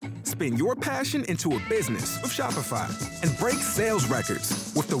Spin your passion into a business with Shopify and break sales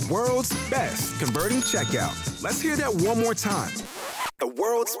records with the world's best converting checkout. Let's hear that one more time. The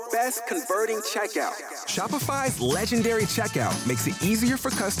world's best converting checkout. Shopify's legendary checkout makes it easier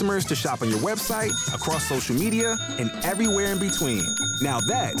for customers to shop on your website, across social media, and everywhere in between. Now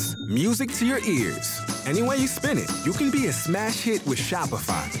that's music to your ears. Any way you spin it, you can be a smash hit with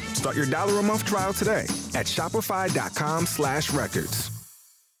Shopify. Start your $1 a month trial today at shopify.com/records.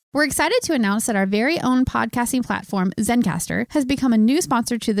 We're excited to announce that our very own podcasting platform, Zencastr, has become a new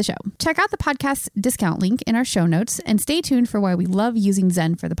sponsor to the show. Check out the podcast discount link in our show notes and stay tuned for why we love using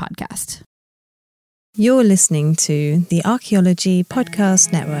Zen for the podcast. You're listening to the Archaeology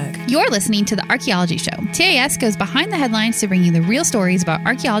Podcast Network. You're listening to The Archaeology Show. TAS goes behind the headlines to bring you the real stories about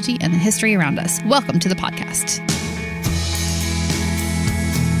archaeology and the history around us. Welcome to the podcast.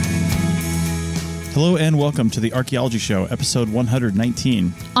 Hello and welcome to the Archaeology Show, episode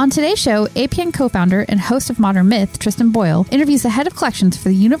 119. On today's show, APN co-founder and host of Modern Myth, Tristan Boyle, interviews the head of collections for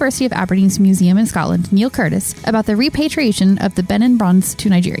the University of Aberdeen's Museum in Scotland, Neil Curtis, about the repatriation of the Benin bronze to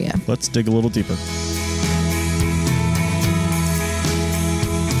Nigeria. Let's dig a little deeper.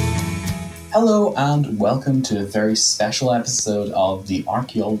 Hello and welcome to a very special episode of the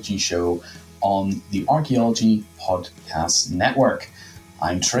Archaeology Show on the Archaeology Podcast Network.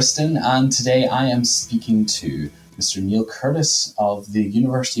 I'm Tristan, and today I am speaking to Mr. Neil Curtis of the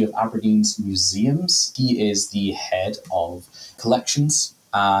University of Aberdeen's Museums. He is the head of collections,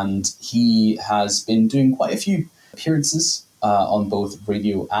 and he has been doing quite a few appearances on both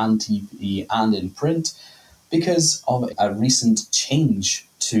radio and TV and in print because of a recent change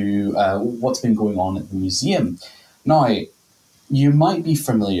to what's been going on at the museum. Now, you might be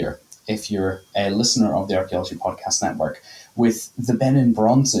familiar, if you're a listener of the Archaeology Podcast Network, with the Benin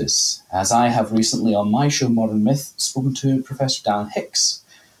bronzes, as I have recently on my show Modern Myth spoken to Professor Dan Hicks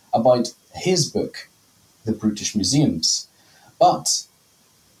about his book, The Brutish Museums. But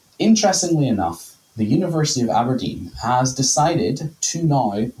interestingly enough, the University of Aberdeen has decided to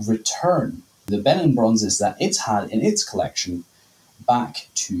now return the Benin bronzes that it's had in its collection back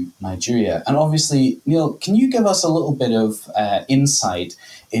to Nigeria. And obviously, Neil, can you give us a little bit of insight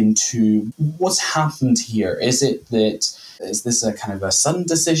into what's happened here? Is this a kind of a sudden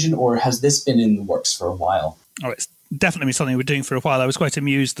decision, or has this been in the works for a while? Oh, it's definitely been something we're doing for a while. I was quite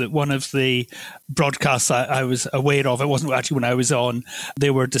amused that one of the broadcasts I was aware of, it wasn't actually when I was on, they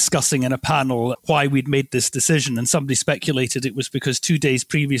were discussing in a panel why we'd made this decision, and somebody speculated it was because 2 days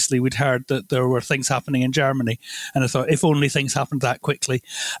previously we'd heard that there were things happening in Germany, and I thought if only things happened that quickly.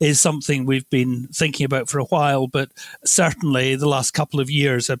 Is something we've been thinking about for a while, but certainly the last couple of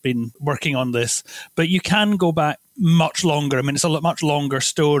years I've been working on this. But you can go back much longer. I mean, it's a much longer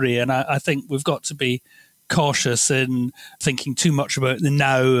story, and I think we've got to be cautious in thinking too much about the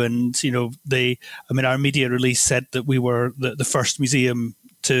now. And, our media release said that we were the first museum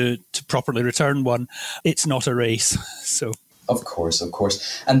to properly return one. It's not a race. So, Of course.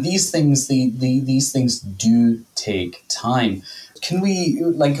 And these things, these things do take time. Can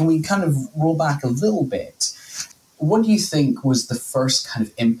we kind of roll back a little bit? What do you think was the first kind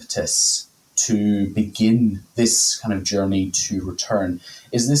of impetus to begin this kind of journey to return?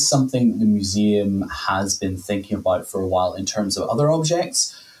 Is this something the museum has been thinking about for a while in terms of other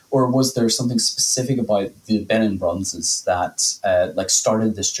objects, or was there something specific about the Benin bronzes that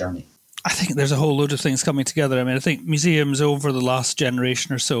started this journey? I think there's a whole load of things coming together. I mean, I think museums over the last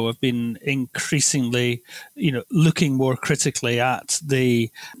generation or so have been increasingly, looking more critically at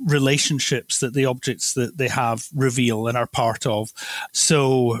the relationships that the objects that they have reveal and are part of.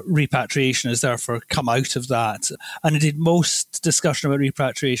 So repatriation has therefore come out of that. And indeed, most discussion about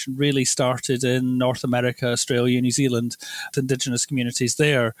repatriation really started in North America, Australia, New Zealand, indigenous communities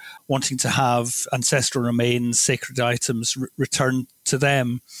there wanting to have ancestral remains, sacred items returned to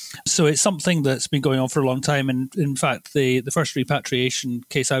them. So it's something that's been going on for a long time. And in fact, the first repatriation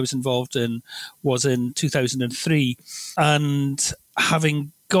case I was involved in was in 2003. And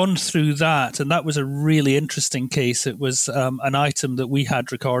having gone through that, and that was a really interesting case. It was an item that we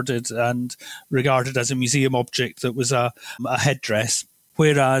had recorded and regarded as a museum object that was a headdress.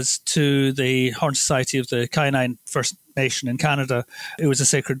 Whereas to the Horn Society of the Kainai First Nation in Canada, it was a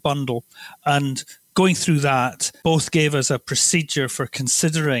sacred bundle. And going through that, both gave us a procedure for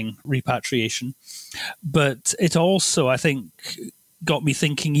considering repatriation, but it also, I think, got me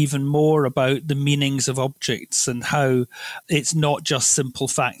thinking even more about the meanings of objects and how it's not just simple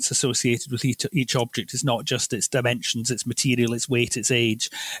facts associated with each object. It's not just its dimensions, its material, its weight, its age.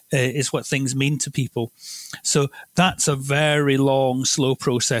 It's what things mean to people. So that's a very long, slow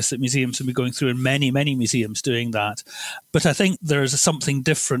process that museums have been going through, and many, many museums doing that. But I think there's something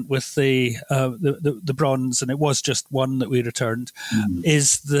different with the bronze, and it was just one that we returned,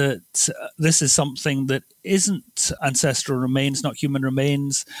 is that this is something that isn't ancestral remains, not human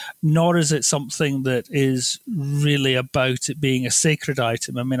remains, nor is it something that is really about it being a sacred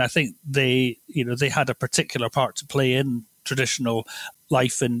item. I mean, I think they had a particular part to play in traditional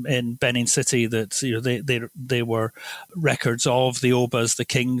life in Benin City, that they were records of the Obas, the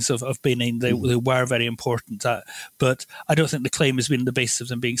kings of Benin. They were very important, but I don't think the claim has been the basis of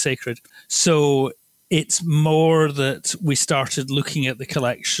them being sacred. So it's more that we started looking at the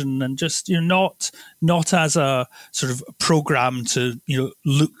collection and just, not as a sort of program to,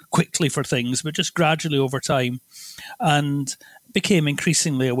 look quickly for things, but just gradually over time, and became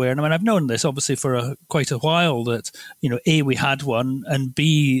increasingly aware. And I mean, I've known this obviously for quite a while, that, A, we had one, and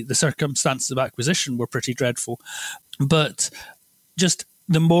B, the circumstances of acquisition were pretty dreadful. But just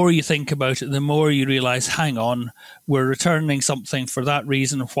the more you think about it, the more you realize, hang on, we're returning something for that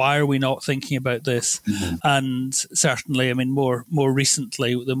reason. Why are we not thinking about this? And certainly, I mean, more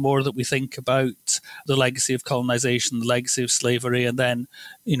recently, the more that we think about the legacy of colonization, the legacy of slavery, and then,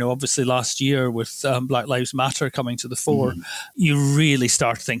 obviously last year with Black Lives Matter coming to the fore, you really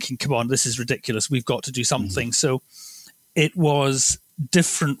start thinking, come on, this is ridiculous. We've got to do something. So it was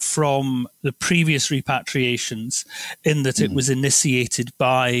different from the previous repatriations in that it was initiated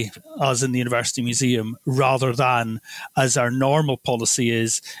by us in the University Museum, rather than, as our normal policy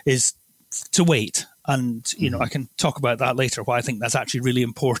is to wait. And, I can talk about that later, why I think that's actually really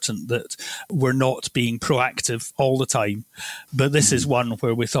important, that we're not being proactive all the time. But this is one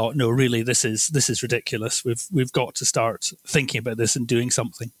where we thought, no, really, this is ridiculous. We've got to start thinking about this and doing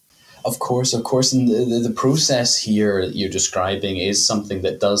something. Of course. And the process here that you're describing is something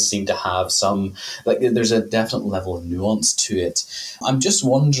that does seem to have some, there's a definite level of nuance to it. I'm just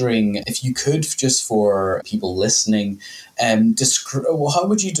wondering if you could, just for people listening, how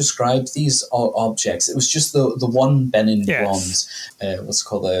would you describe these objects? It was just the one Benin bronze, what's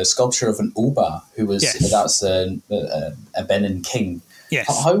called a sculpture of an Oba, who was, that's a Benin king.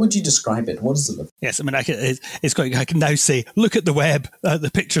 Yes. How would you describe it? What does it look like? Yes, I mean, I can now say, look at the web.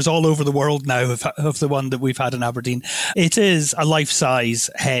 The pictures all over the world now of the one that we've had in Aberdeen. It is a life-size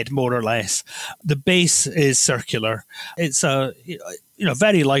head, more or less. The base is circular. It's a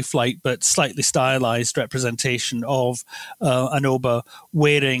very lifelike but slightly stylized representation of an Oba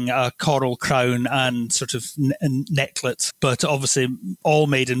wearing a coral crown and sort of necklet, but obviously all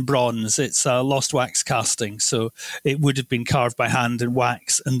made in bronze. It's a lost wax casting, so it would have been carved by hand in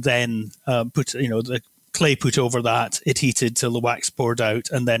wax and then put, the clay put over that, it heated till the wax poured out,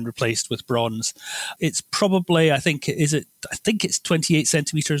 and then replaced with bronze. It's probably, I think it's 28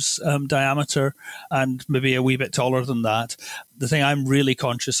 centimeters diameter, and maybe a wee bit taller than that. The thing I'm really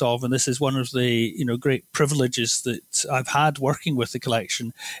conscious of, and this is one of the great privileges that I've had working with the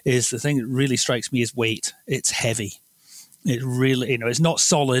collection, is the thing that really strikes me is weight. It's heavy. It really, it's not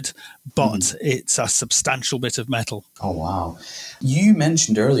solid, but it's a substantial bit of metal. Oh, wow. You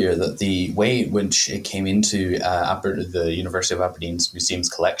mentioned earlier that the way in which it came into the University of Aberdeen's museum's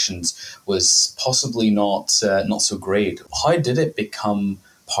collections was possibly not so great. How did it become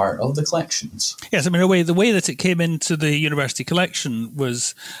part of the collections? Yes, I mean, the way that it came into the university collection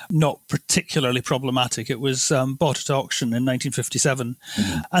was not particularly problematic. It was bought at auction in 1957,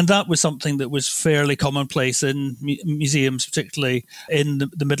 and that was something that was fairly commonplace in museums, particularly in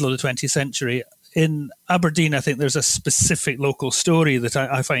the middle of the 20th century. In Aberdeen, I think there's a specific local story that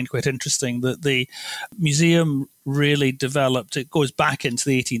I find quite interesting, that the museum really developed. It goes back into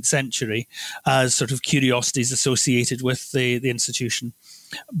the 18th century as sort of curiosities associated with the institution.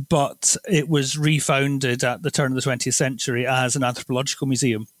 But it was refounded at the turn of the 20th century as an anthropological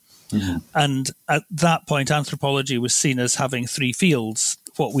museum. And at that point, anthropology was seen as having three fields: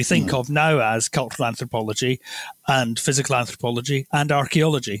 what we think of now as cultural anthropology and physical anthropology and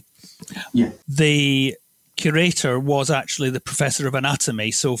archaeology. The curator was actually the professor of anatomy,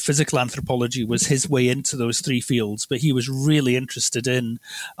 so physical anthropology was his way into those three fields, but he was really interested in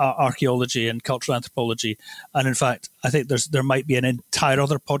archaeology and cultural anthropology. And in fact, I think there might be an entire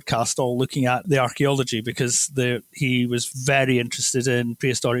other podcast all looking at the archaeology, because he was very interested in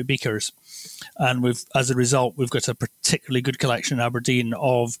prehistoric beakers. And as a result, we've got a particularly good collection in Aberdeen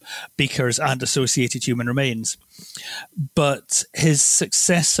of beakers and associated human remains. But his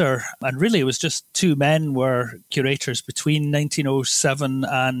successor, and really it was just two men were curators between 1907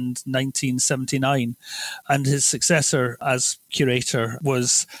 and 1979. And his successor as curator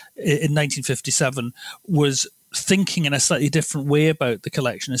was, in 1957, was thinking in a slightly different way about the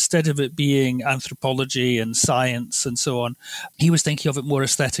collection. Instead of it being anthropology and science and so on, he was thinking of it more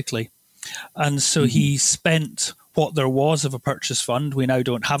aesthetically. And so he spent what there was of a purchase fund — we now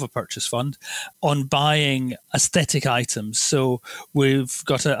don't have a purchase fund — on buying aesthetic items. So we've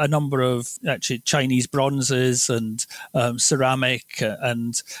got a number of actually Chinese bronzes and ceramic,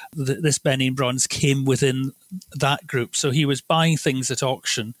 and this Benin bronze came within that group. So he was buying things at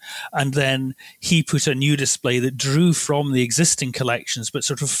auction, and then he put a new display that drew from the existing collections, but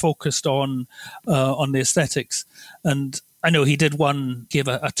sort of focused on the aesthetics. And I know he gave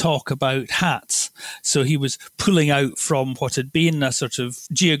a talk about hats. So he was pulling out from what had been a sort of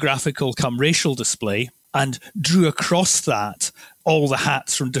geographical come racial display and drew across that all the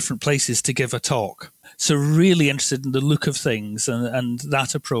hats from different places to give a talk. So really interested in the look of things and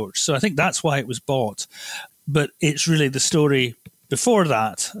that approach. So I think that's why it was bought. But it's really the story before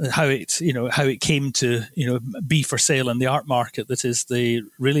that, how it came to be for sale in the art market, that is the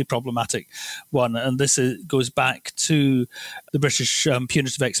really problematic one. And this goes back to the British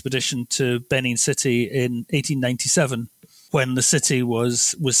punitive expedition to Benin City in 1897, when the city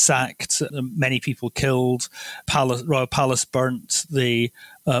was sacked, many people killed, royal palace burnt, the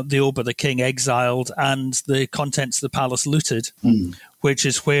Oba, the king, exiled, and the contents of the palace looted, which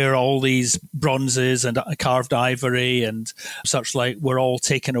is where all these bronzes and carved ivory and such like were all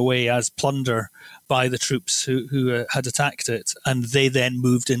taken away as plunder by the troops who had attacked it, and they then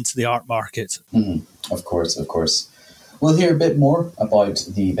moved into the art market. Of course. We'll hear a bit more about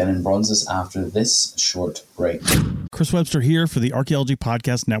the Benin bronzes after this short break. Chris Webster here for the Archaeology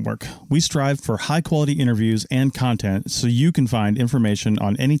Podcast Network. We strive for high-quality interviews and content so you can find information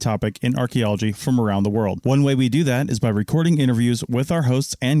on any topic in archaeology from around the world. One way we do that is by recording interviews with our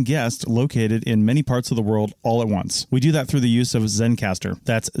hosts and guests located in many parts of the world all at once. We do that through the use of Zencastr.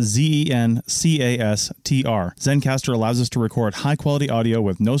 That's Zencastr. Zencastr allows us to record high-quality audio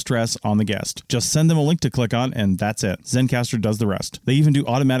with no stress on the guest. Just send them a link to click on, and that's it. Zencastr does the rest. They even do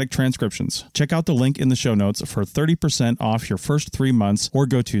automatic transcriptions. Check out the link in the show notes for 30% off your first 3 months, or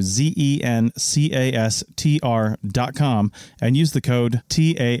go to zencastr.com and use the code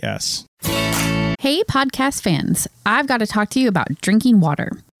TAS. Hey, podcast fans. I've got to talk to you about drinking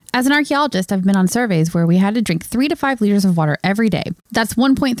water. As an archaeologist, I've been on surveys where we had to drink 3 to 5 liters of water every day. That's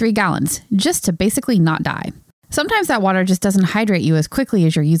 1.3 gallons, just to basically not die. Sometimes that water just doesn't hydrate you as quickly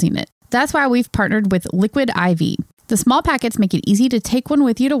as you're using it. That's why we've partnered with Liquid IV. The small packets make it easy to take one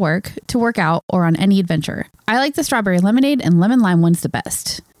with you to work out, or on any adventure. I like the strawberry lemonade and lemon lime ones the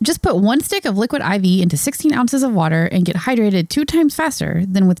best. Just put 1 stick of Liquid IV into 16 ounces of water and get hydrated 2 times faster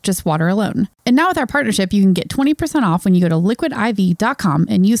than with just water alone. And now with our partnership, you can get 20% off when you go to liquidiv.com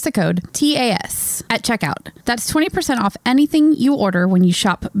and use the code TAS at checkout. That's 20% off anything you order when you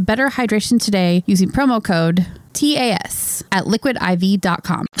shop Better Hydration today using promo code TAS at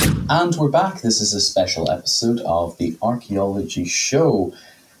liquidiv.com. And we're back. This is a special episode of the Archaeology Show.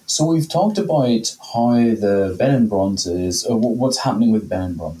 So we've talked about how the Benin bronzes, what's happening with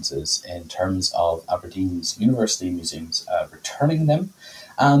Benin bronzes in terms of Aberdeen's University Museums returning them,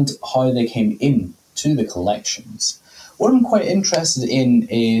 and how they came in to the collections. What I'm quite interested in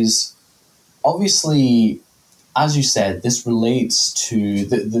is, obviously, as you said, this relates to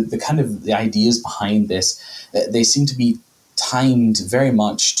the kind of the ideas behind this. They seem to be timed very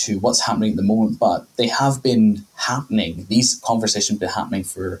much to what's happening at the moment, but they have been happening. These conversations have been happening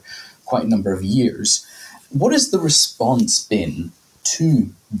for quite a number of years. What has the response been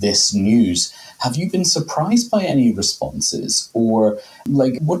to this news? Have you been surprised by any responses? Or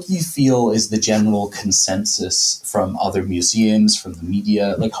what do you feel is the general consensus from other museums, from the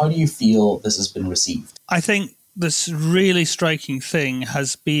media? How do you feel this has been received? I think this really striking thing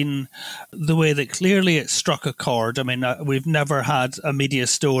has been the way that clearly it struck a chord. I mean, we've never had a media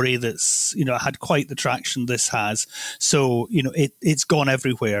story that's, had quite the traction this has. So, it's gone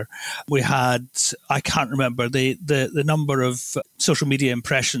everywhere. We had, I can't remember the number of social media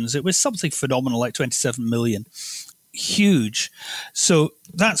impressions. It was something phenomenal, like 27 million. Huge. So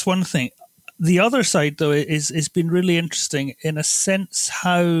that's one thing. The other side, though, is been really interesting in a sense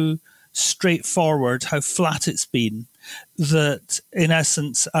how straightforward, how flat it's been that in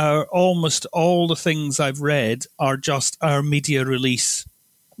essence almost all the things I've read are just our media release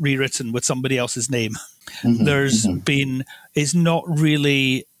rewritten with somebody else's name. It's not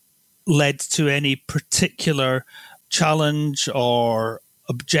really led to any particular challenge or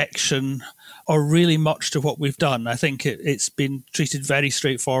objection or really much to what we've done. I think it's been treated very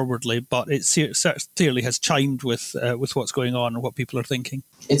straightforwardly, but it clearly has chimed with what's going on and what people are thinking.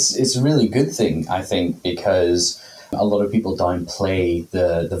 It's a really good thing, I think, because a lot of people downplay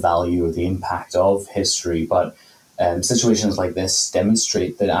the value or the impact of history, but situations like this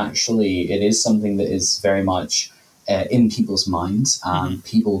demonstrate that actually it is something that is very much in people's minds, and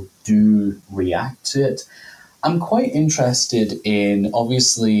people do react to it. I'm quite interested in,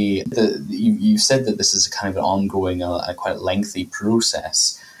 obviously, you said that this is kind of an ongoing, a quite lengthy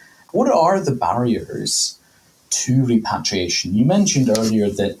process. What are the barriers to repatriation? You mentioned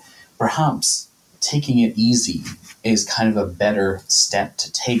earlier that perhaps taking it easy is kind of a better step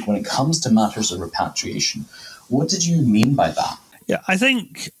to take when it comes to matters of repatriation. What did you mean by that? Yeah, I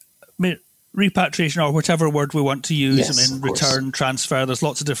think repatriation, or whatever word we want to use, yes, return, transfer, there's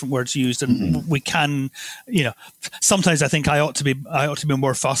lots of different words used, and we can, sometimes I think I ought to be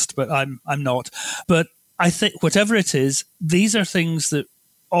more fussed, but I'm not. But I think whatever it is, these are things that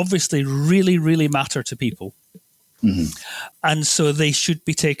obviously really, really matter to people. And so they should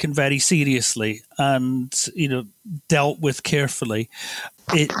be taken very seriously and, dealt with carefully.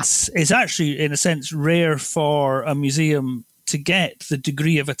 It's actually, in a sense, rare for a museum to get the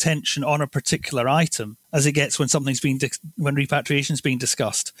degree of attention on a particular item as it gets when when repatriation is being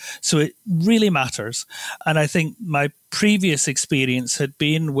discussed. So it really matters. And I think my previous experience had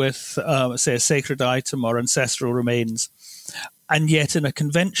been with, say, a sacred item or ancestral remains. And yet in a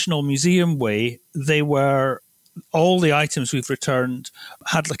conventional museum way, all the items we've returned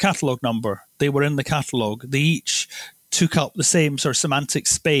had the catalogue number. They were in the catalogue. They each took up the same sort of semantic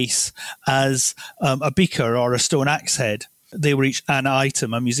space as a beaker or a stone axe head. They were each an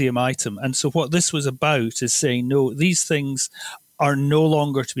item, a museum item. And so what this was about is saying, no, these things are no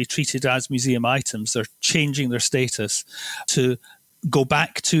longer to be treated as museum items. They're changing their status to go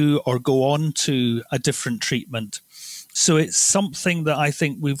back to or go on to a different treatment. So it's something that I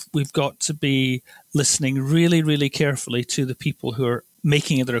think we've got to be listening really, really carefully to the people who are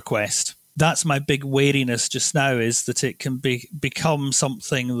making the request. That's my big wariness just now, is that it can become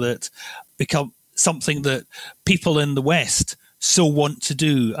something that people in the West so want to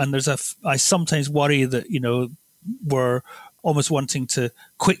do. And I sometimes worry that, we're almost wanting to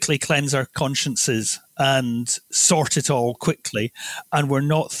quickly cleanse our consciences and sort it all quickly. And we're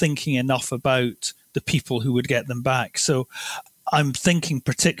not thinking enough about the people who would get them back. So I'm thinking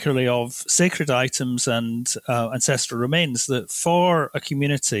particularly of sacred items and ancestral remains, that for a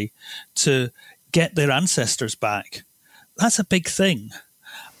community to get their ancestors back, that's a big thing.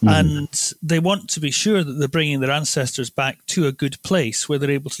 And they want to be sure that they're bringing their ancestors back to a good place where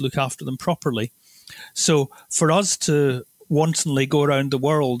they're able to look after them properly. So for us to wantonly go around the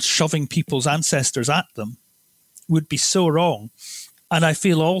world shoving people's ancestors at them would be so wrong. And I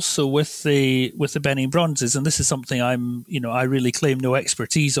feel also with the Benin bronzes, and this is something I really claim no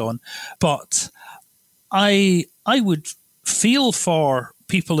expertise on, but I would feel for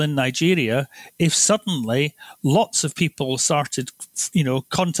people in Nigeria if suddenly lots of people started,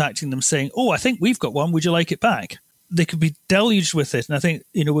 contacting them saying, "Oh, I think we've got one. Would you like it back?" They could be deluged with it. And I think,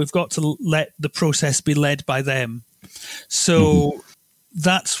 we've got to let the process be led by them. So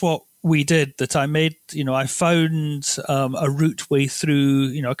that's what we did, that I made, I found a route way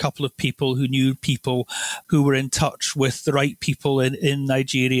through, a couple of people who knew people who were in touch with the right people in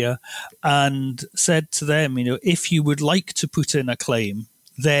Nigeria, and said to them, if you would like to put in a claim,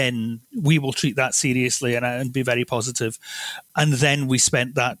 then we will treat that seriously and be very positive. And then we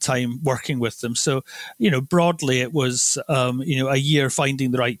spent that time working with them. So, broadly it was, a year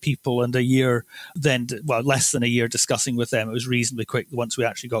finding the right people, and a year then, less than a year discussing with them. It was reasonably quick once we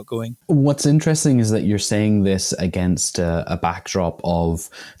actually got going. What's interesting is that you're saying this against a backdrop of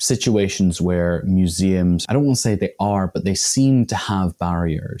situations where museums, I don't want to say they are, but they seem to have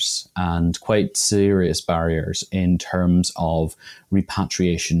barriers, and quite serious barriers, in terms of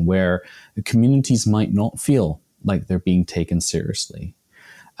repatriation, where communities might not feel like they're being taken seriously,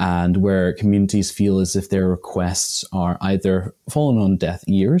 and where communities feel as if their requests are either fallen on deaf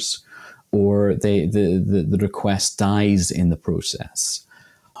ears, or the request dies in the process.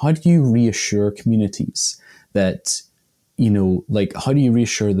 How do you reassure communities that, how do you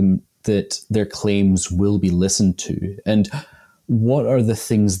reassure them that their claims will be listened to? And what are the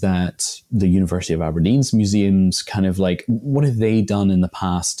things that the University of Aberdeen's museums what have they done in the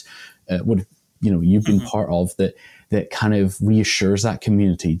past? What you've been part of that that kind of reassures that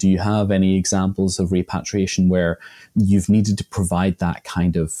community? Do you have any examples of repatriation where you've needed to provide that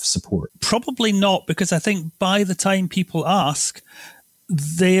kind of support? Probably not, because I think by the time people ask,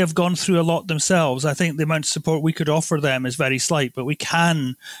 they have gone through a lot themselves. I think the amount of support we could offer them is very slight, but we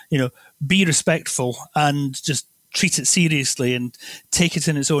can, be respectful and just treat it seriously and take it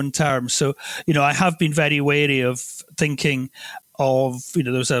in its own terms. So, I have been very wary of thinking of,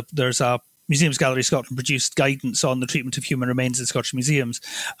 there's a Museums Gallery Scotland produced guidance on the treatment of human remains in Scottish museums,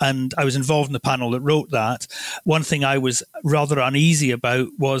 and I was involved in the panel that wrote that. One thing I was rather uneasy about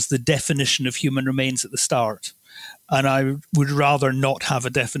was the definition of human remains at the start. And I would rather not have a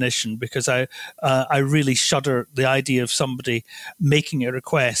definition, because I really shudder the idea of somebody making a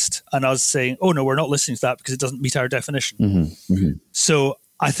request and us saying, oh, no, we're not listening to that because it doesn't meet our definition. Mm-hmm. Mm-hmm. So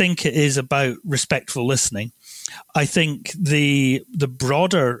I think it is about respectful listening. I think the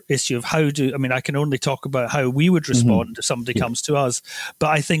broader issue of I can only talk about how we would respond if somebody comes to us.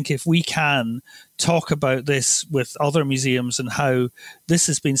 But I think if we can talk about this with other museums and how this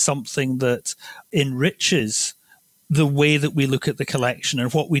has been something that enriches the way that we look at the collection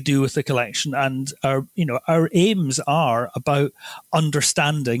and what we do with the collection, and our aims are about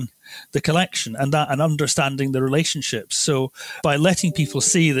understanding the collection and understanding the relationships. So by letting people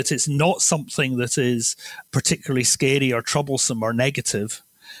see that it's not something that is particularly scary or troublesome or negative,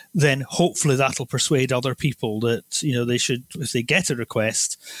 then hopefully that'll persuade other people that they should, if they get a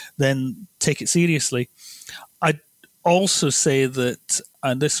request, then take it seriously. I'd also say that,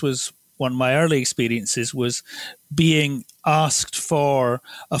 and this was one of my early experiences, was being asked for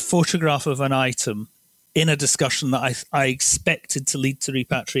a photograph of an item in a discussion that I expected to lead to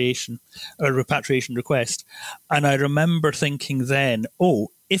repatriation, a repatriation request. And I remember thinking then,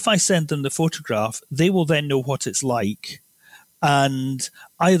 if I send them the photograph, they will then know what it's like. And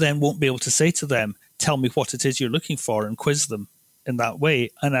I then won't be able to say to them, tell me what it is you're looking for, and quiz them in that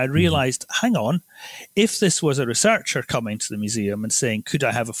way. And I realized, hang on, if this was a researcher coming to the museum and saying, could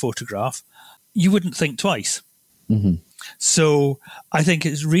I have a photograph? You wouldn't think twice. Mm-hmm. So I think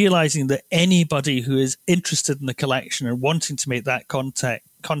it's realizing that anybody who is interested in the collection and wanting to make that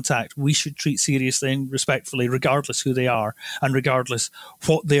contact, we should treat seriously and respectfully, regardless who they are and regardless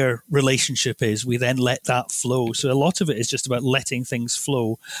what their relationship is. We then let that flow. So a lot of it is just about letting things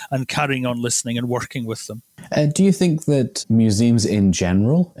flow and carrying on listening and working with them. Do you think that museums in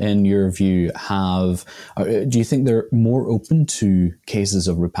general, in your view, do you think they're more open to cases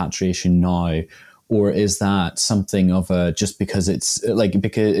of repatriation now? Or is that something of a, just because it's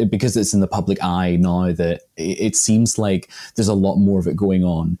because it's in the public eye now, that it seems like there's a lot more of it going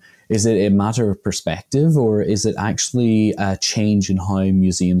on? Is it a matter of perspective, or is it actually a change in how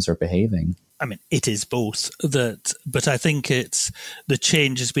museums are behaving? I mean, it is both. But I think the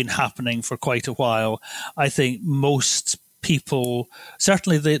change has been happening for quite a while. I think most people,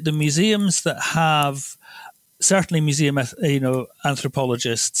 certainly the museums that have, certainly museum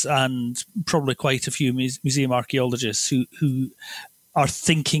anthropologists and probably quite a few museum archaeologists who are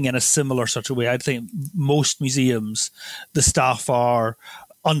thinking in a similar sort of way. I think most museums, the staff are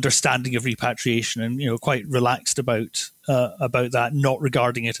understanding of repatriation and quite relaxed about that, not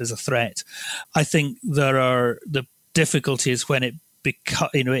regarding it as a threat. I think the difficulty is when it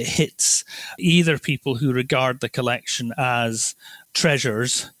hits either people who regard the collection as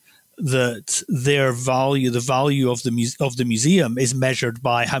treasures, that their value, the value of the museum, is measured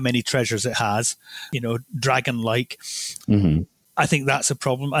by how many treasures it has, dragon-like. Mm-hmm. I think that's a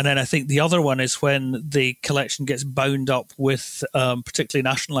problem. And then I think the other one is when the collection gets bound up with particularly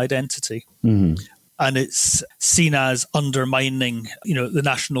national identity. Mm-hmm. And it's seen as undermining, the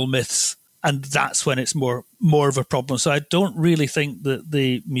national myths. And that's when it's more of a problem. So I don't really think that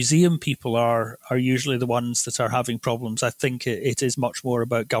the museum people are usually the ones that are having problems. I think it is much more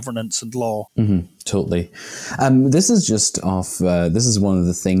about governance and law. Mm-hmm, totally. This is one of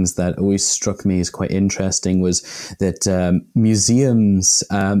the things that always struck me as quite interesting, was that museums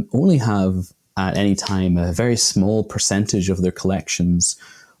only have at any time a very small percentage of their collections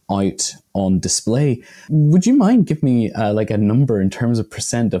out on display. Would you mind giving me a number in terms of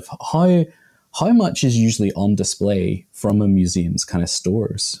percent of how much is usually on display from a museum's kind of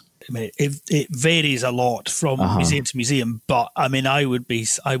stores? I mean, it varies a lot from museum to museum, but I mean, I would be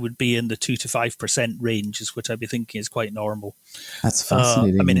in the 2 to 5% range, is what I'd be thinking is quite normal. That's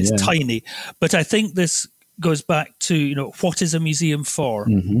fascinating. I mean, it's tiny, but I think this goes back to what is a museum for,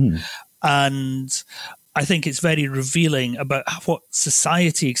 and I think it's very revealing about what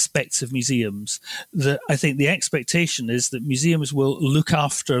society expects of museums. That I think the expectation is that museums will look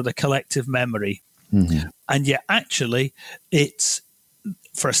after the collective memory. Mm-hmm. And yet actually, it's,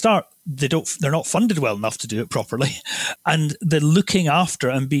 for a start, they're not funded well enough to do it properly. And the looking after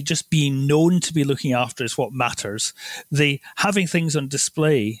and just being known to be looking after is what matters. The having things on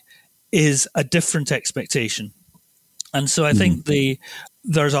display is a different expectation. And so I think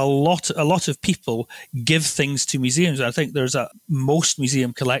there's a lot of people give things to museums. I think most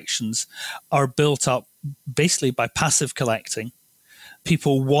museum collections are built up basically by passive collecting.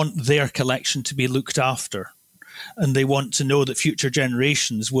 People want their collection to be looked after, and they want to know that future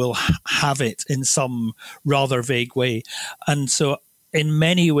generations will have it in some rather vague way. And so in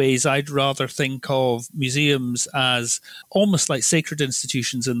many ways, I'd rather think of museums as almost like sacred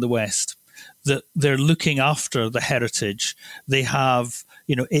institutions in the West, that they're looking after the heritage. They have,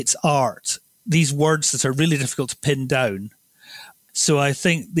 it's art, these words that are really difficult to pin down. So I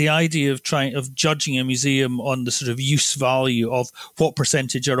think the idea of judging a museum on the sort of use value of what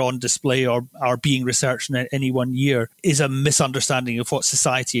percentage are on display or are being researched in any one year is a misunderstanding of what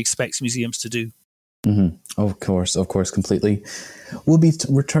society expects museums to do. Mm-hmm. Of course, completely. We'll be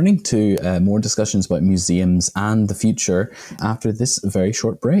returning to more discussions about museums and the future after this very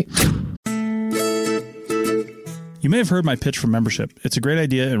short break. You may have heard my pitch for membership. It's a great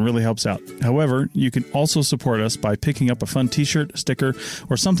idea and really helps out. However, you can also support us by picking up a fun t-shirt, sticker,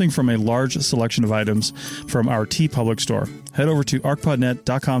 or something from a large selection of items from our TeePublic store. Head over to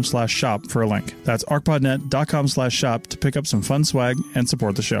arcpodnet.com/shop for a link. That's arcpodnet.com/shop to pick up some fun swag and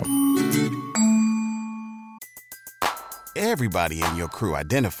support the show. Everybody in your crew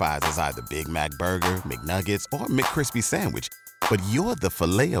identifies as either Big Mac Burger, McNuggets, or McCrispy Sandwich. But you're the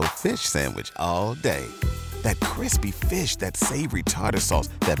Filet-O-Fish Sandwich all day. That crispy fish, that savory tartar sauce,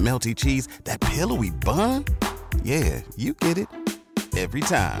 that melty cheese, that pillowy bun. Yeah, you get it. Every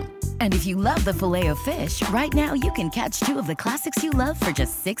time. And if you love the Filet-O-Fish, right now you can catch 2 of the classics you love for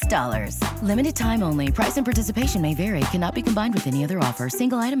just $6. Limited time only. Price and participation may vary. Cannot be combined with any other offer.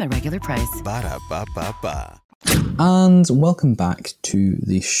 Single item at regular price. Ba-da-ba-ba-ba. And welcome back to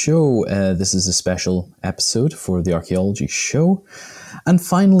the show. This is a special episode for the Archaeology Show. And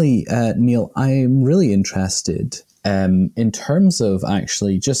finally, Neil, I'm really interested in terms of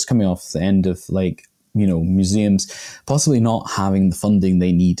actually just coming off the end of museums possibly not having the funding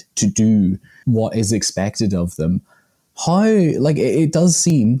they need to do what is expected of them. How, it does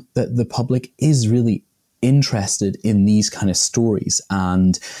seem that the public is really interested in these kind of stories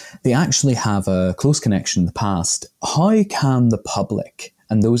and they actually have a close connection in the past. How can the public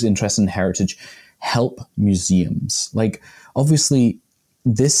and those interested in heritage help museums? Obviously,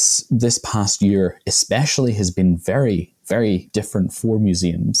 this past year especially has been very, very different for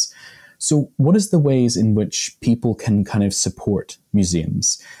museums. So what is the ways in which people can kind of support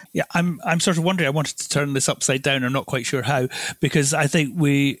museums? Yeah, I'm sort of wondering, I wanted to turn this upside down. I'm not quite sure how, because I think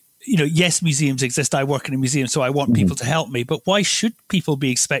yes, museums exist. I work in a museum, so I want people to help me. But why should people be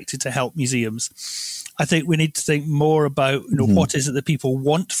expected to help museums? I think we need to think more about, what is it that people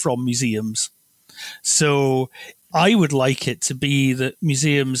want from museums? So I would like it to be that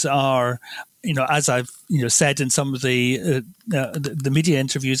museums are, as I've said in some of the media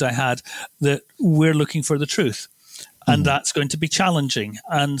interviews I had, that we're looking for the truth. And that's going to be challenging.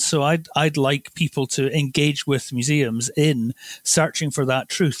 And so I'd like people to engage with museums in searching for that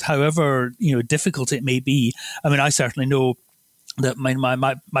truth, however difficult it may be. I mean, I certainly know that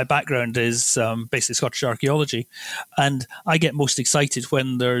my background is basically Scottish archaeology, and I get most excited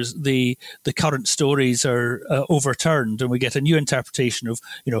when there's the current stories are overturned and we get a new interpretation of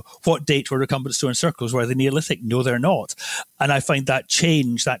what date were recumbent stone circles, were they Neolithic? No, they're not. And I find that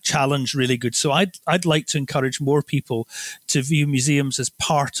challenge really good. So I'd like to encourage more people to view museums as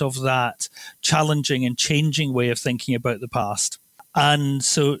part of that challenging and changing way of thinking about the past. And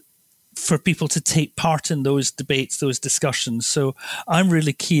so for people to take part in those debates, those discussions. So I'm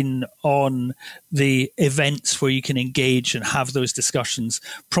really keen on the events where you can engage and have those discussions,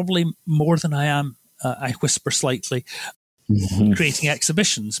 probably more than I am, I whisper slightly, creating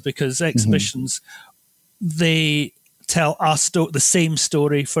exhibitions, because exhibitions, they tell the same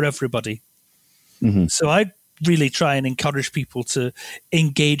story for everybody. So I really try and encourage people to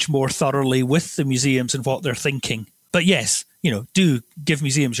engage more thoroughly with the museums and what they're thinking. But yes, do give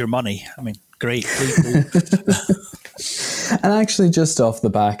museums your money. I mean, great. And actually, just off the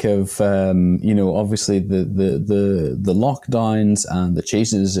back of, obviously the lockdowns and the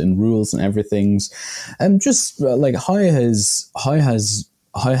changes in rules and everything's, just how has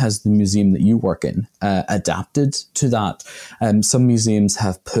the museum that you work in adapted to that? Some museums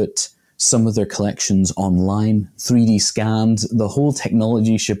have put some of their collections online, 3D scanned, the whole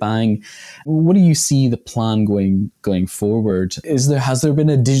technology shebang. What do you see the plan going forward? Has there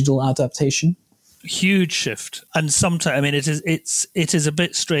been a digital adaptation? Huge shift. And sometimes, I mean, it is a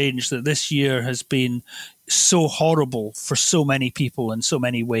bit strange that this year has been so horrible for so many people in so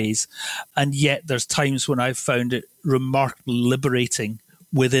many ways. And yet there's times when I've found it remarkably liberating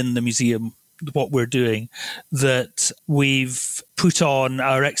within the museum, what we're doing, that we've put on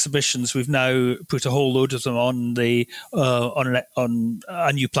our exhibitions. We've now put a whole load of them on the on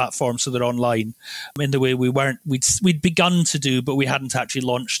a new platform, so they're online in the way we'd begun to do, but we hadn't actually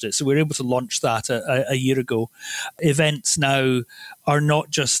launched it. So we were able to launch that a year ago. Events now are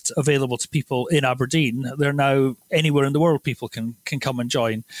not just available to people in Aberdeen; they're now anywhere in the world. People can come and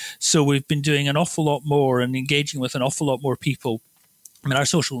join. So we've been doing an awful lot more and engaging with an awful lot more people. I mean, our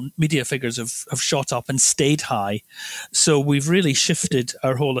social media figures have shot up and stayed high. So we've really shifted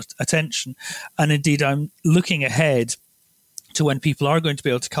our whole attention. And indeed, I'm looking ahead to when people are going to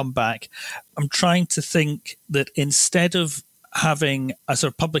be able to come back. I'm trying to think that instead of having a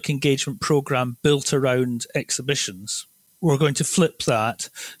sort of public engagement program built around exhibitions, we're going to flip that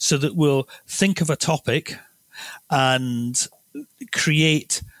so that we'll think of a topic and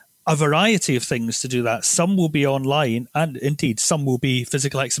create a variety of things to do that. Some will be online, and indeed some will be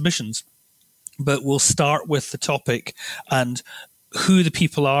physical exhibitions. But we'll start with the topic and who the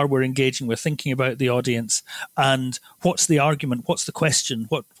people are we're engaging with, thinking about the audience, and what's the argument, what's the question,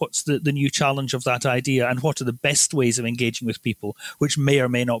 what's the new challenge of that idea, and what are the best ways of engaging with people, which may or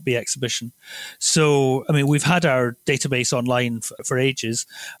may not be exhibition. So, I mean, we've had our database online for ages.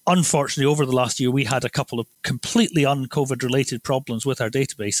 Unfortunately, over the last year, we had a couple of completely un-COVID related problems with our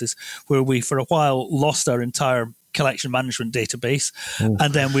databases, where we, for a while, lost our entire collection management database. Ooh.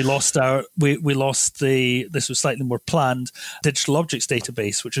 And then we lost this was slightly more planned, digital objects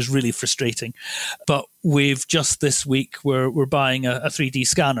database, which is really frustrating. But we've just this week, we're buying a 3D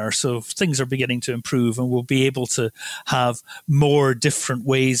scanner. So things are beginning to improve, and we'll be able to have more different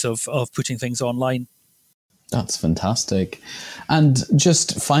ways of putting things online. That's fantastic. And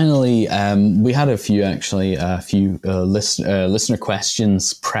just finally, we had a few listener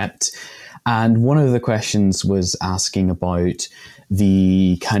questions prepped. And one of the questions was asking about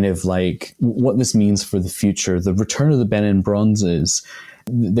the kind of like what this means for the future, the return of the Benin bronzes.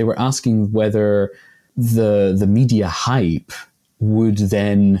 They were asking whether the media hype would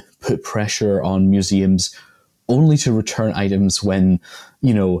then put pressure on museums only to return items when,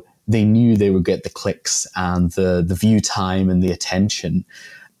 you know, they knew they would get the clicks and the view time and the attention.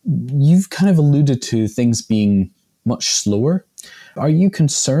 You've kind of alluded to things being much slower. Are you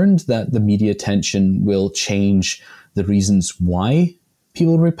concerned that the media attention will change the reasons why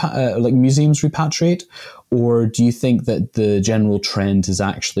people museums repatriate, or do you think that the general trend is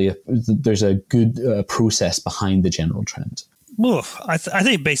actually there's a good process behind the general trend? Well, I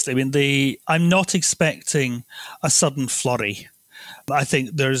think basically, I mean, I'm not expecting a sudden flurry. I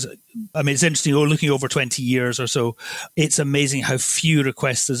think it's interesting, looking over 20 years or so, it's amazing how few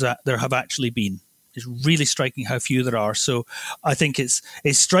requests there have actually been. It's really striking how few there are. So I think it's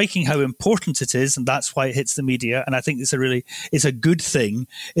striking how important it is, and that's why it hits the media. And I think it's a good thing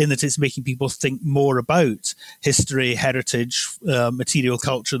in that it's making people think more about history, heritage, material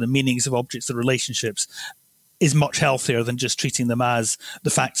culture, the meanings of objects, the relationships, is much healthier than just treating them as the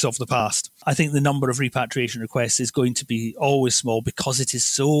facts of the past. I think the number of repatriation requests is going to be always small because it is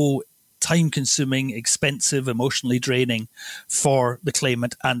so time-consuming, expensive, emotionally draining for the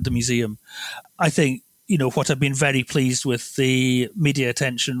claimant and the museum. I think, what I've been very pleased with the media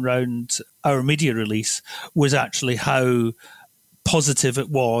attention around our media release was actually how positive it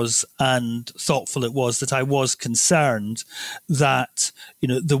was and thoughtful it was, that I was concerned that,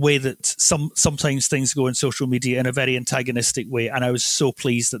 the way that sometimes things go in social media in a very antagonistic way. And I was so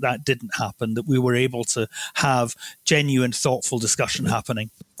pleased that didn't happen, that we were able to have genuine, thoughtful discussion happening.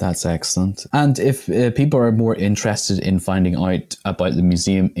 That's excellent. And if people are more interested in finding out about the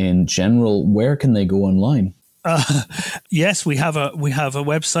museum in general, where can they go online? Yes, we have a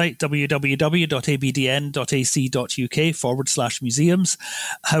website, www.abdn.ac.uk/museums.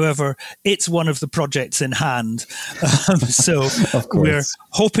 However, it's one of the projects in hand. So we're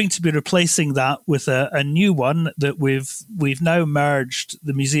hoping to be replacing that with a new one that we've now merged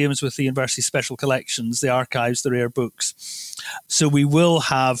the museums with the University Special Collections, the archives, the rare books. So we will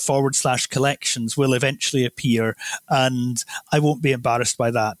have /collections will eventually appear, and I won't be embarrassed by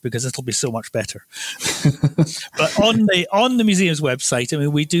that because it'll be so much better. But on the museum's website, I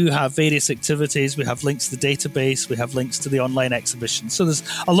mean, we do have various activities. We have links to the database. We have links to the online exhibition. So there's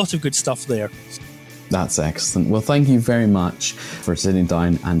a lot of good stuff there. That's excellent. Well, thank you very much for sitting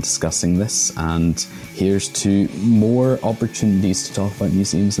down and discussing this. And here's to more opportunities to talk about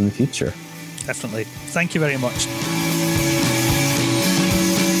museums in the future. Definitely. Thank you very much.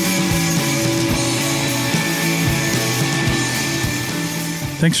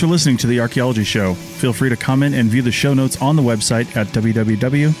 Thanks for listening to The Archaeology Show. Feel free to comment and view the show notes on the website at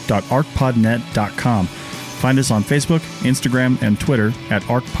www.arcpodnet.com. Find us on Facebook, Instagram, and Twitter at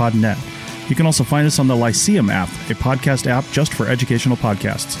ArcPodNet. You can also find us on the Lyceum app, a podcast app just for educational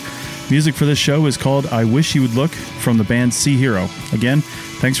podcasts. Music for this show is called I Wish You Would Look from the band Sea Hero. Again,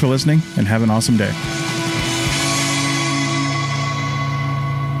 thanks for listening and have an awesome day.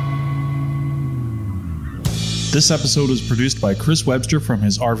 This episode was produced by Chris Webster from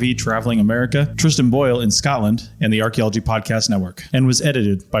his RV Traveling America, Tristan Boyle in Scotland, and the Archaeology Podcast Network, and was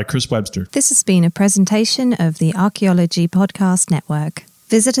edited by Chris Webster. This has been a presentation of the Archaeology Podcast Network.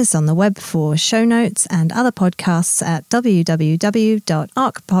 Visit us on the web for show notes and other podcasts at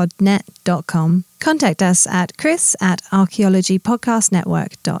www.arcpodnet.com. Contact us at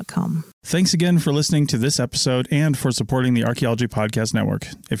chris@archaeologypodcastnetwork.com. Thanks again for listening to this episode and for supporting the Archaeology Podcast Network.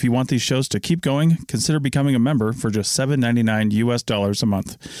 If you want these shows to keep going, consider becoming a member for just $7.99 US a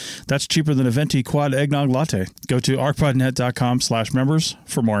month. That's cheaper than a venti quad eggnog latte. Go to arcpodnet.com/members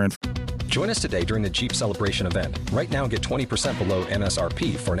for more info. Join us today during the Jeep Celebration event. Right now, get 20% below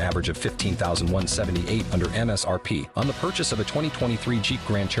MSRP for an average of $15,178 under MSRP on the purchase of a 2023 Jeep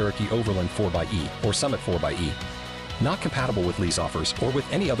Grand Cherokee Overland 4xE or Summit 4xE. Not compatible with lease offers or with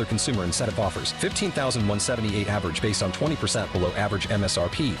any other consumer incentive offers. $15,178 average based on 20% below average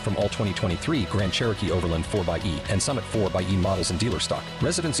MSRP from all 2023 Grand Cherokee Overland 4xE and Summit 4xE models in dealer stock.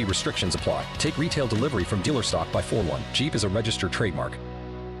 Residency restrictions apply. Take retail delivery from dealer stock by 4/1. Jeep is a registered trademark.